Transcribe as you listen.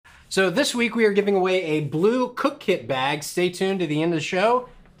So this week we are giving away a blue Cook Kit bag. Stay tuned to the end of the show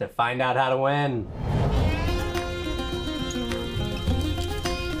to find out how to win.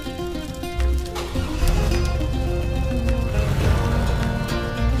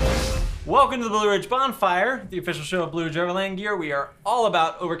 Welcome to the Blue Ridge Bonfire, the official show of Blue Ridge Overland Gear. We are all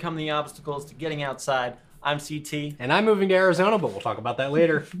about overcoming the obstacles to getting outside. I'm CT. And I'm moving to Arizona, but we'll talk about that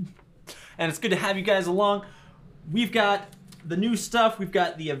later. And it's good to have you guys along. We've got the new stuff, we've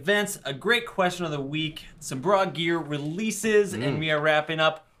got the events, a great question of the week, some broad gear releases, and we are wrapping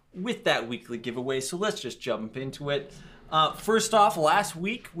up with that weekly giveaway. So let's just jump into it. First off, last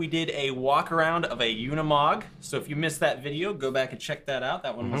week we did a walk around of a Unimog. So if you missed that video, go back and check that out.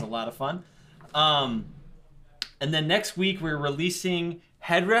 That one was a lot of fun. And then next week we're releasing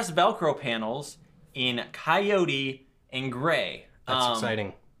headrest Velcro panels in Coyote and Gray. That's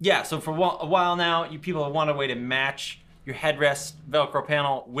exciting. Yeah, so for a while now, you people have wanted a way to match your headrest Velcro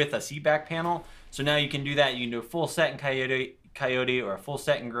panel with a seat back panel. So now you can do that. You can do a full set in Coyote or a full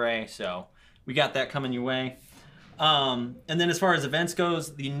set in Gray. So we got that coming your way. And then as far as events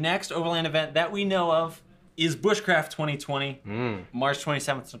goes, the next Overland event that we know of is Bushcraft 2020, March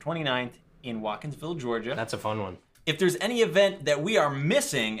 27th to 29th in Watkinsville, Georgia. That's a fun one. If there's any event that we are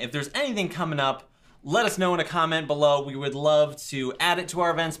missing, if there's anything coming up, let us know in a comment below. We would love to add it to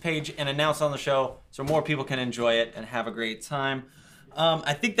our events page and announce on the show so more people can enjoy it and have a great time.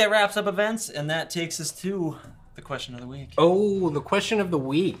 I think that wraps up events, and that takes us to the question of the week. Oh, the question of the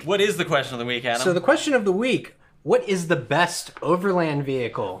week. What is the question of the week, Adam? So the question of the week, what is the best Overland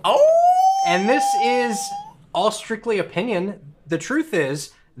vehicle? Oh! And this is all strictly opinion. The truth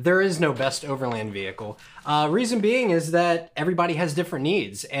is, there is no best Overland vehicle. Reason being is that everybody has different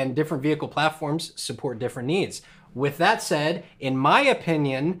needs and different vehicle platforms support different needs. With that said, in my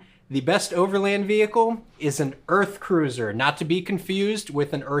opinion, the best Overland vehicle is an Earth Cruiser, not to be confused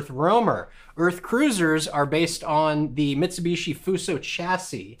with an Earth Roamer. Earth Cruisers are based on the Mitsubishi Fuso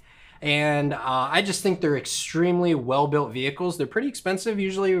chassis. And I just think they're extremely well-built vehicles. They're pretty expensive,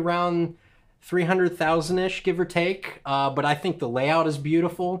 usually around 300,000-ish, give or take. But I think the layout is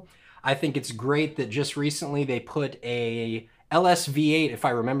beautiful. I think it's great that just recently they put a LS V8, if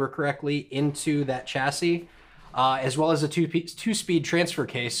I remember correctly, into that chassis, as well as a two-speed transfer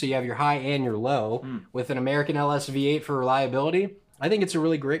case, so you have your high and your low, with an American LS V8 for reliability. I think it's a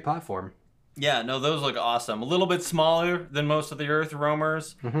really great platform. Yeah, no, those look awesome. A little bit smaller than most of the Earth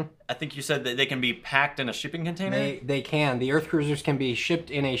Roamers. I think you said that they can be packed in a shipping container? They can. The Earth Cruisers can be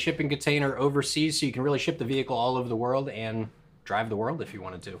shipped in a shipping container overseas, so you can really ship the vehicle all over the world and drive the world if you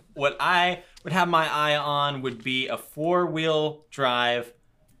wanted to. What I would have my eye on would be a four-wheel drive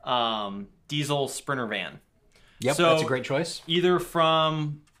diesel Sprinter van. Yep, so that's a great choice. Either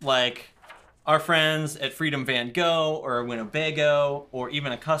from, like, our friends at Freedom Van Go or a Winnebago or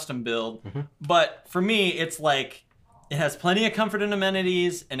even a custom build. But for me, it's like it has plenty of comfort and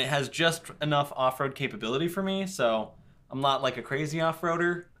amenities and it has just enough off-road capability for me. So I'm not like a crazy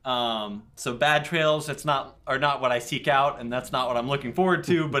off-roader. So bad trails are not what I seek out, and that's not what I'm looking forward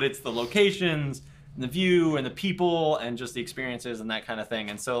to, but it's the locations and the view and the people and just the experiences and that kind of thing.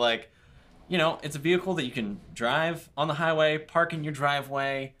 And so, like, you know, it's a vehicle that you can drive on the highway, park in your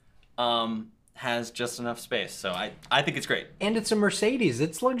driveway, has just enough space. So I think it's great. And it's a Mercedes.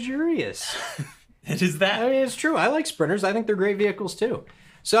 It's luxurious. It is that. I mean, it's true. I like Sprinters. I think they're great vehicles too.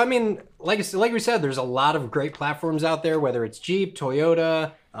 So, I mean, like we said, there's a lot of great platforms out there, whether it's Jeep,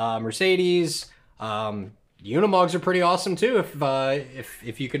 Toyota, Mercedes. Unimogs are pretty awesome too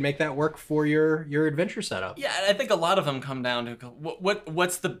if you could make that work for your adventure setup. Yeah, I think a lot of them come down to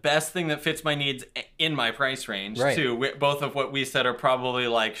what's the best thing that fits my needs in my price range, right, too. Both of what we said are probably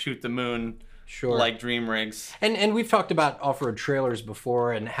like shoot the moon, sure, like dream rigs. And we've talked about off-road trailers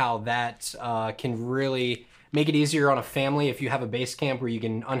before and how that can really make it easier on a family if you have a base camp where you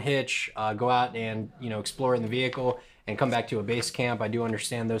can unhitch, go out and explore in the vehicle and come back to a base camp. I do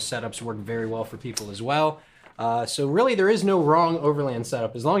understand those setups work very well for people as well. So really there is no wrong Overland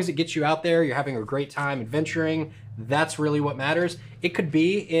setup. As long as it gets you out there, you're having a great time adventuring, that's really what matters. It could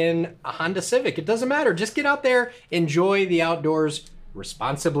be in a Honda Civic. It doesn't matter. Just get out there, enjoy the outdoors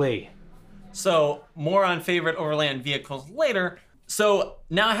responsibly. So more on favorite Overland vehicles later. So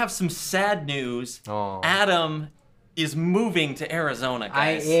now I have some sad news. Oh. Adam is moving to Arizona,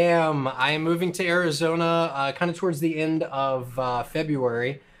 guys. I am moving to Arizona kind of towards the end of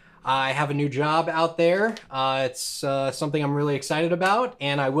February. I have a new job out there. It's something I'm really excited about,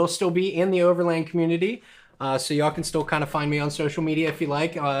 and I will still be in the Overland community. So y'all can still kind of find me on social media if you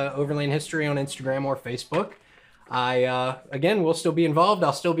like, Overland History on Instagram or Facebook. I, again, will still be involved.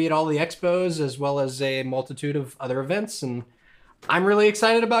 I'll still be at all the expos as well as a multitude of other events, and I'm really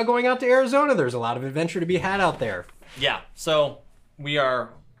excited about going out to Arizona. There's a lot of adventure to be had out there. Yeah, so we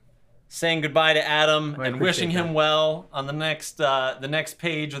are saying goodbye to Adam and wishing him well on the next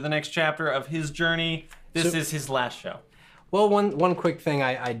page or the next chapter of his journey. This is his last show. Well, one quick thing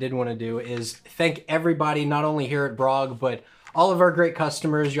I did want to do is thank everybody, not only here at Brog, but all of our great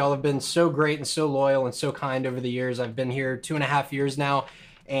customers. Y'all have been so great and so loyal and so kind over the years. I've been here 2.5 years now,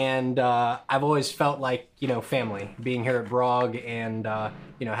 and I've always felt like, family, being here at Brog and,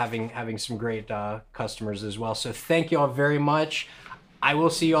 having some great customers as well. So thank you all very much. I will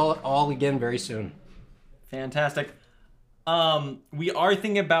see you all again very soon. Fantastic. We are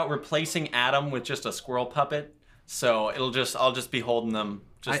thinking about replacing Adam with just a squirrel puppet. So I'll just be holding them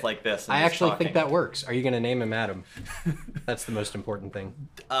like this. I actually think that works. Are you going to name him Adam? That's the most important thing.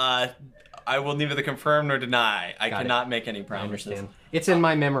 I will neither confirm nor deny. I cannot make any promises. I understand. It's in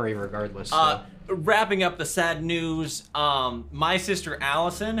my memory regardless. So. Wrapping up the sad news, my sister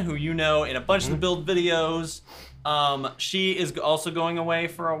Allison, who you know in a bunch of the build videos, she is also going away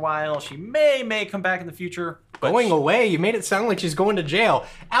for a while. She may come back in the future. Going away? You made it sound like she's going to jail.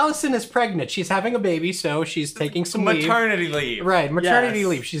 Allison is pregnant. She's having a baby, so she's taking some maternity leave. Right, maternity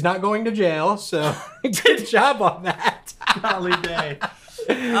leave. She's not going to jail, so good job on that. Golly day.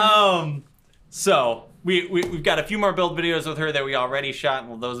 So we've got a few more build videos with her that we already shot.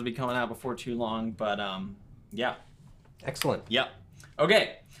 Well, those will be coming out before too long. But yeah. Excellent. Yep.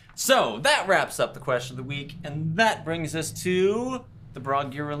 Okay. So that wraps up the question of the week, and that brings us to the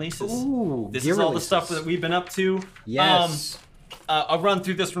Brog gear releases. Ooh, this is all the stuff that we've been up to. Yes. I'll run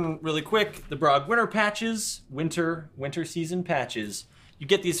through this one really quick. The Brog winter patches, winter season patches. You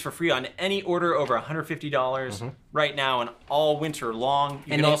get these for free on any order over $150 right now and all winter long.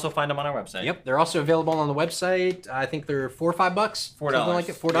 You can also find them on our website. Yep, they're also available on the website. I think they're $4 or $5. $4. Something like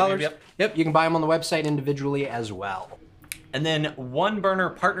it. $4. Yep, you can buy them on the website individually as well. And then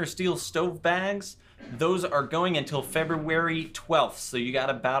 1-burner partner steel stove bags. Those are going until February 12th, so you got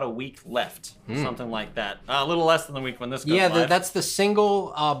about a week left, something like that. A little less than a week when this goes live. That's the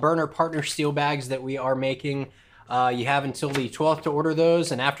single burner partner steel bags that we are making. You have until the 12th to order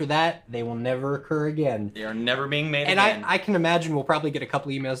those, and after that, they will never occur again. They are never being made again. And I can imagine we'll probably get a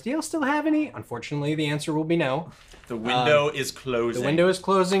couple emails. Do you still have any? Unfortunately, the answer will be no. The window is closing. The window is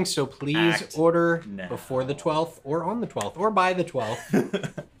closing, so please order before the 12th or on the 12th or by the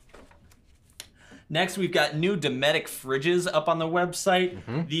 12th. Next, we've got new Dometic fridges up on the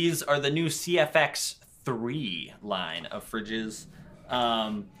website. These are the new CFX3 line of fridges.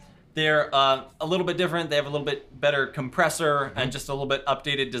 They're a little bit different. They have a little bit better compressor and just a little bit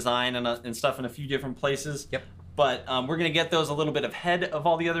updated design and stuff in a few different places. Yep. But we're going to get those a little bit ahead of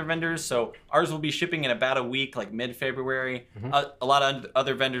all the other vendors. So ours will be shipping in about a week, like mid-February. A lot of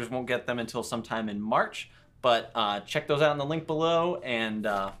other vendors won't get them until sometime in March. But check those out in the link below and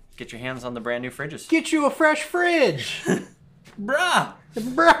get your hands on the brand new fridges. Get you a fresh fridge! Bruh!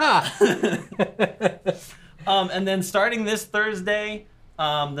 And then starting this Thursday,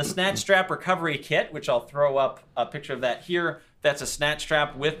 the Snatch Strap Recovery Kit, which I'll throw up a picture of that here. That's a snatch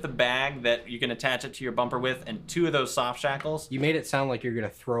strap with the bag that you can attach it to your bumper with, and 2 of those soft shackles. You made it sound like you're going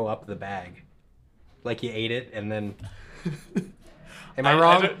to throw up the bag. Like you ate it and then... Am I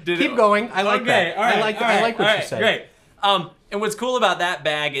wrong? Keep going. I like that. All right, I like what you said. Great. And what's cool about that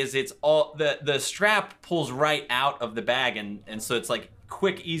bag is it's all the strap pulls right out of the bag, and so it's like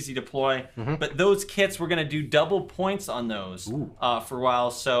quick, easy deploy. But those kits, we're gonna do double points on those for a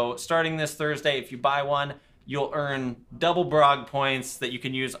while. So starting this Thursday, if you buy one, you'll earn double Brog points that you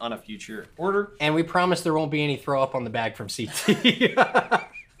can use on a future order. And we promise there won't be any throw up on the bag from CT.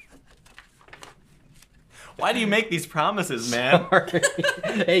 Why do you make these promises, man?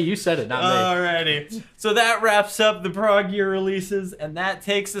 Hey, you said it, not me. Alrighty. So that wraps up the Brog gear releases, and that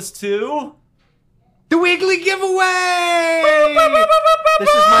takes us to... the weekly giveaway! This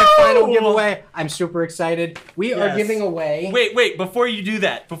is my final giveaway. I'm super excited. We are giving away... Wait, before you do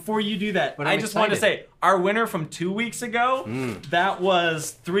that, I just wanted to say, our winner from 2 weeks ago, that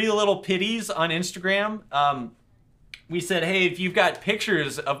was 3 Little Pitties on Instagram. We said, hey, if you've got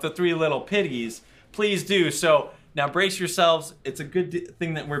pictures of the 3 Little Pitties, please do. So now brace yourselves. It's a good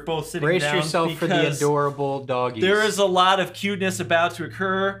thing that we're both sitting down. Brace yourself for the adorable doggies. There is a lot of cuteness about to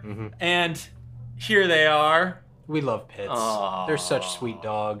occur, and here they are. We love Pits. Aww. They're such sweet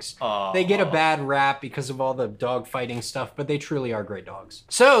dogs. Aww. They get a bad rap because of all the dog fighting stuff, but they truly are great dogs.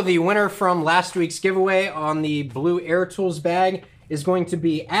 So the winner from last week's giveaway on the blue Air Tools bag is going to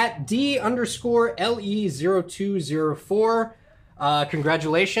be at D_LE0204.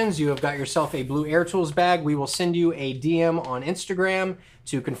 Congratulations, you have got yourself a blue Air Tools bag. We will send you a DM on Instagram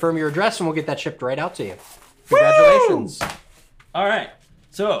to confirm your address, and we'll get that shipped right out to you. Congratulations. Woo! All right.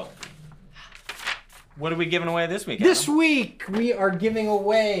 So, what are we giving away this week, Adam? This week we are giving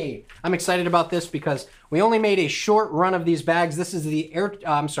away. I'm excited about this because we only made a short run of these bags. This is the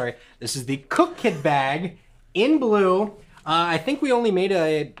this is the Cook Kit bag in blue. I think we only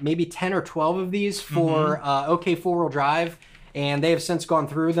made maybe 10 or 12 of these for OK Four-Wheel Drive, and they have since gone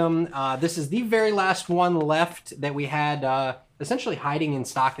through them. This is the very last one left that we had essentially hiding in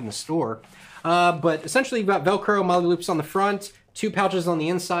stock in the store. But essentially you've got Velcro MOLLE loops on the front, 2 pouches on the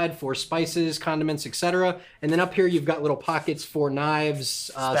inside for spices, condiments, etc. And then up here you've got little pockets for knives,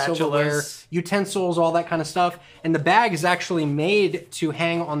 silverware, utensils, all that kind of stuff. And the bag is actually made to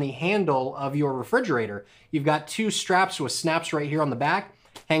hang on the handle of your refrigerator. You've got 2 straps with snaps right here on the back.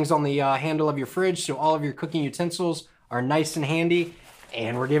 Hangs on the handle of your fridge, so all of your cooking utensils are nice and handy.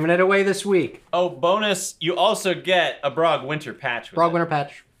 And we're giving it away this week. Oh, bonus, you also get a Brog winter patch with Brog winter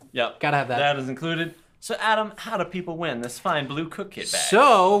patch. Yep. Gotta have that. That is included. So, Adam, how do people win this fine blue Cook Kit bag?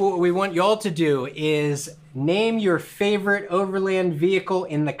 So, what we want y'all to do is name your favorite overland vehicle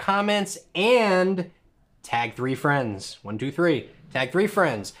in the comments and tag 3 friends. 1, 2, 3. Tag 3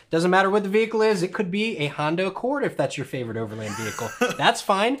 friends. Doesn't matter what the vehicle is. It could be a Honda Accord if that's your favorite overland vehicle. That's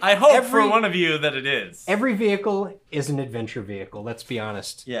fine. I hope for one of you that it is. Every vehicle is an adventure vehicle, let's be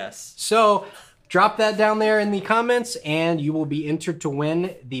honest. Yes. So, drop that down there in the comments, and you will be entered to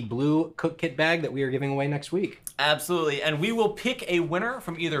win the blue Cook Kit bag that we are giving away next week. Absolutely, and we will pick a winner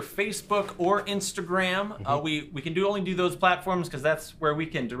from either Facebook or Instagram. We can only do those platforms because that's where we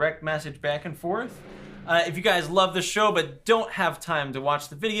can direct message back and forth. If you guys love the show but don't have time to watch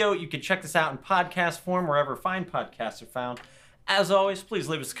the video, you can check this out in podcast form wherever fine podcasts are found. As always, please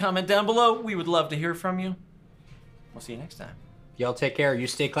leave us a comment down below. We would love to hear from you. We'll see you next time. Y'all take care. You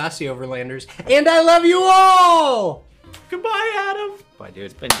stay classy, Overlanders. And I love you all! Goodbye, Adam. Bye, dude.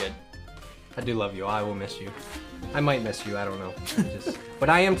 It's been good. I do love you. I will miss you. I might miss you. I don't know. But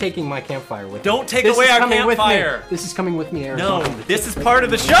I am taking my campfire with me. Don't take away our campfire. This is coming with me, Arizona. No, this is part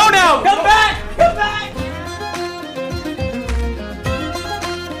of the show now. Come back. Come back.